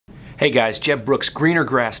Hey guys, Jeb Brooks,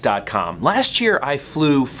 greenergrass.com. Last year I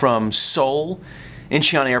flew from Seoul,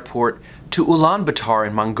 Incheon Airport, to Ulaanbaatar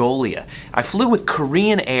in Mongolia. I flew with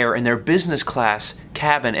Korean Air in their business class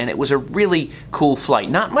cabin, and it was a really cool flight.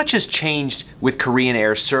 Not much has changed with Korean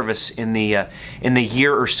Air service in the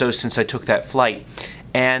year or so since I took that flight.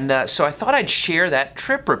 And so I thought I'd share that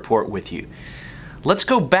trip report with you. Let's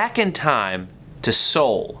go back in time to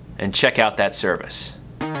Seoul and check out that service.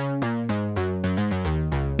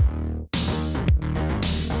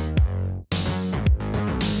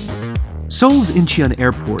 Seoul's Incheon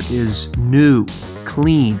Airport is new,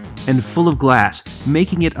 clean, and full of glass,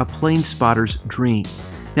 making it a plane spotter's dream.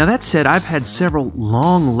 Now that said, I've had several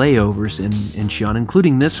long layovers in Incheon,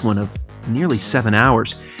 including this one of nearly 7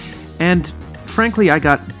 hours, and frankly I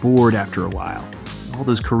got bored after a while. All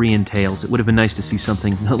those Korean tales, it would have been nice to see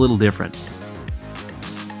something a little different.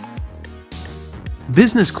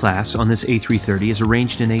 Business class on this A330 is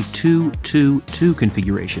arranged in a 2-2-2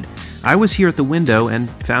 configuration. I was here at the window and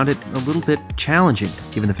found it a little bit challenging,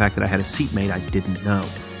 given the fact that I had a seatmate I didn't know.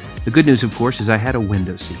 The good news, of course, is I had a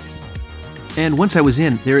window seat. And once I was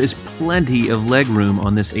in, there is plenty of leg room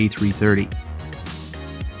on this A330.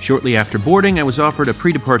 Shortly after boarding, I was offered a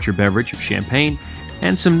pre-departure beverage of champagne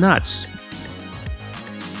and some nuts.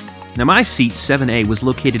 Now my seat, 7A, was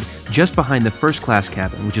located just behind the first class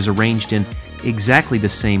cabin, which is arranged in exactly the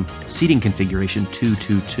same seating configuration,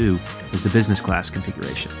 2-2-2, as the business class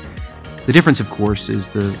configuration. The difference, of course, is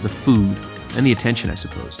the food and the attention, I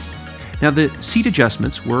suppose. Now, the seat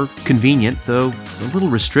adjustments were convenient, though a little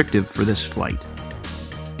restrictive for this flight.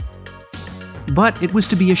 But it was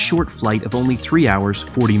to be a short flight of only 3 hours,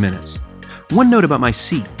 40 minutes. One note about my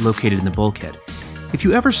seat, located in the bulkhead. If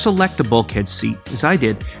you ever select a bulkhead seat, as I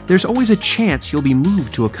did, there's always a chance you'll be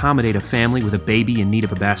moved to accommodate a family with a baby in need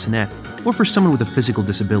of a bassinet, or for someone with a physical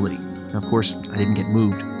disability. Now, of course, I didn't get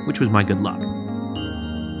moved, which was my good luck.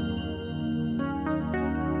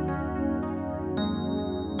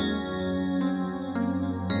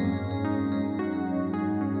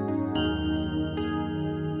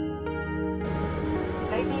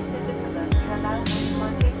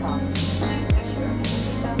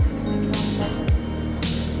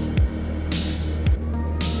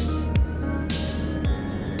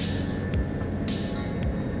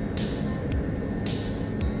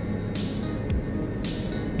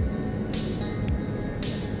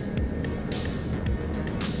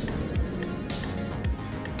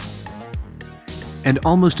 And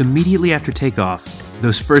almost immediately after takeoff,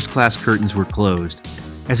 those first-class curtains were closed.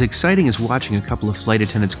 As exciting as watching a couple of flight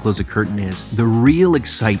attendants close a curtain is, the real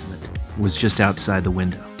excitement was just outside the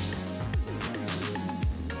window.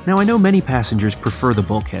 Now, I know many passengers prefer the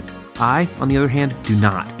bulkhead. I, on the other hand, do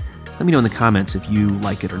not. Let me know in the comments if you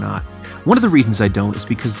like it or not. One of the reasons I don't is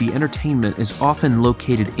because the entertainment is often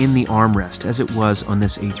located in the armrest, as it was on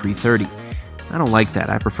this A330. I don't like that.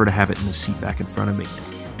 I prefer to have it in the seat back in front of me.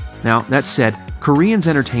 Now, that said, Korean's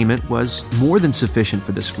entertainment was more than sufficient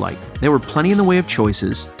for this flight. There were plenty in the way of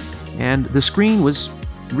choices, and the screen was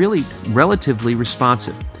really relatively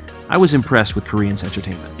responsive. I was impressed with Korean's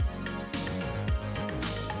entertainment.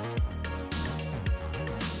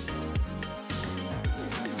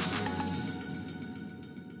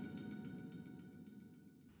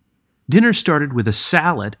 Dinner started with a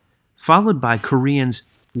salad, followed by Korean's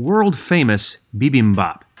world-famous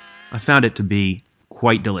Bibimbap. I found it to be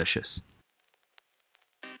quite delicious.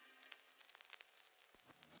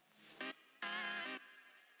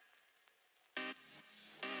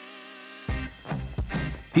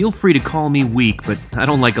 Feel free to call me weak, but I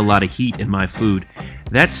don't like a lot of heat in my food.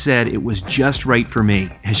 That said, it was just right for me.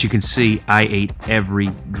 As you can see, I ate every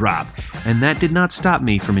drop, and that did not stop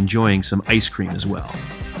me from enjoying some ice cream as well.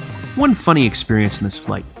 One funny experience in this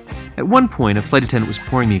flight. At one point, a flight attendant was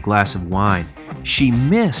pouring me a glass of wine. She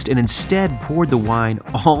missed and instead poured the wine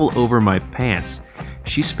all over my pants.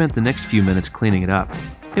 She spent the next few minutes cleaning it up.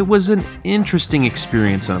 It was an interesting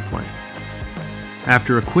experience on a plane.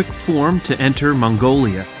 After a quick form to enter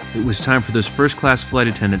Mongolia, it was time for those first-class flight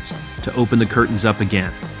attendants to open the curtains up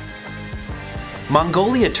again.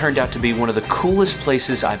 Mongolia turned out to be one of the coolest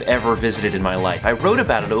places I've ever visited in my life. I wrote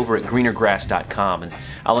about it over at greenergrass.com, and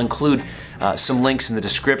I'll include some links in the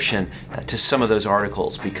description to some of those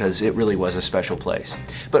articles because it really was a special place.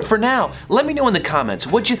 But for now, let me know in the comments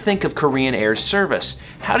what you think of Korean Air's service.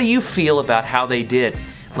 How do you feel about how they did?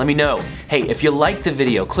 Let me know. Hey, if you liked the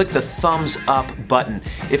video, click the thumbs up button.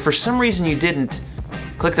 If for some reason you didn't,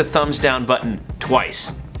 click the thumbs down button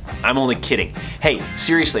twice. I'm only kidding. Hey,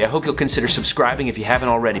 seriously, I hope you'll consider subscribing if you haven't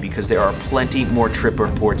already because there are plenty more trip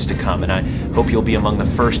reports to come, and I hope you'll be among the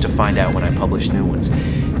first to find out when I publish new ones.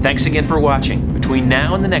 Thanks again for watching. Between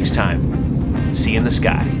now and the next time, see you in the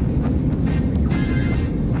sky.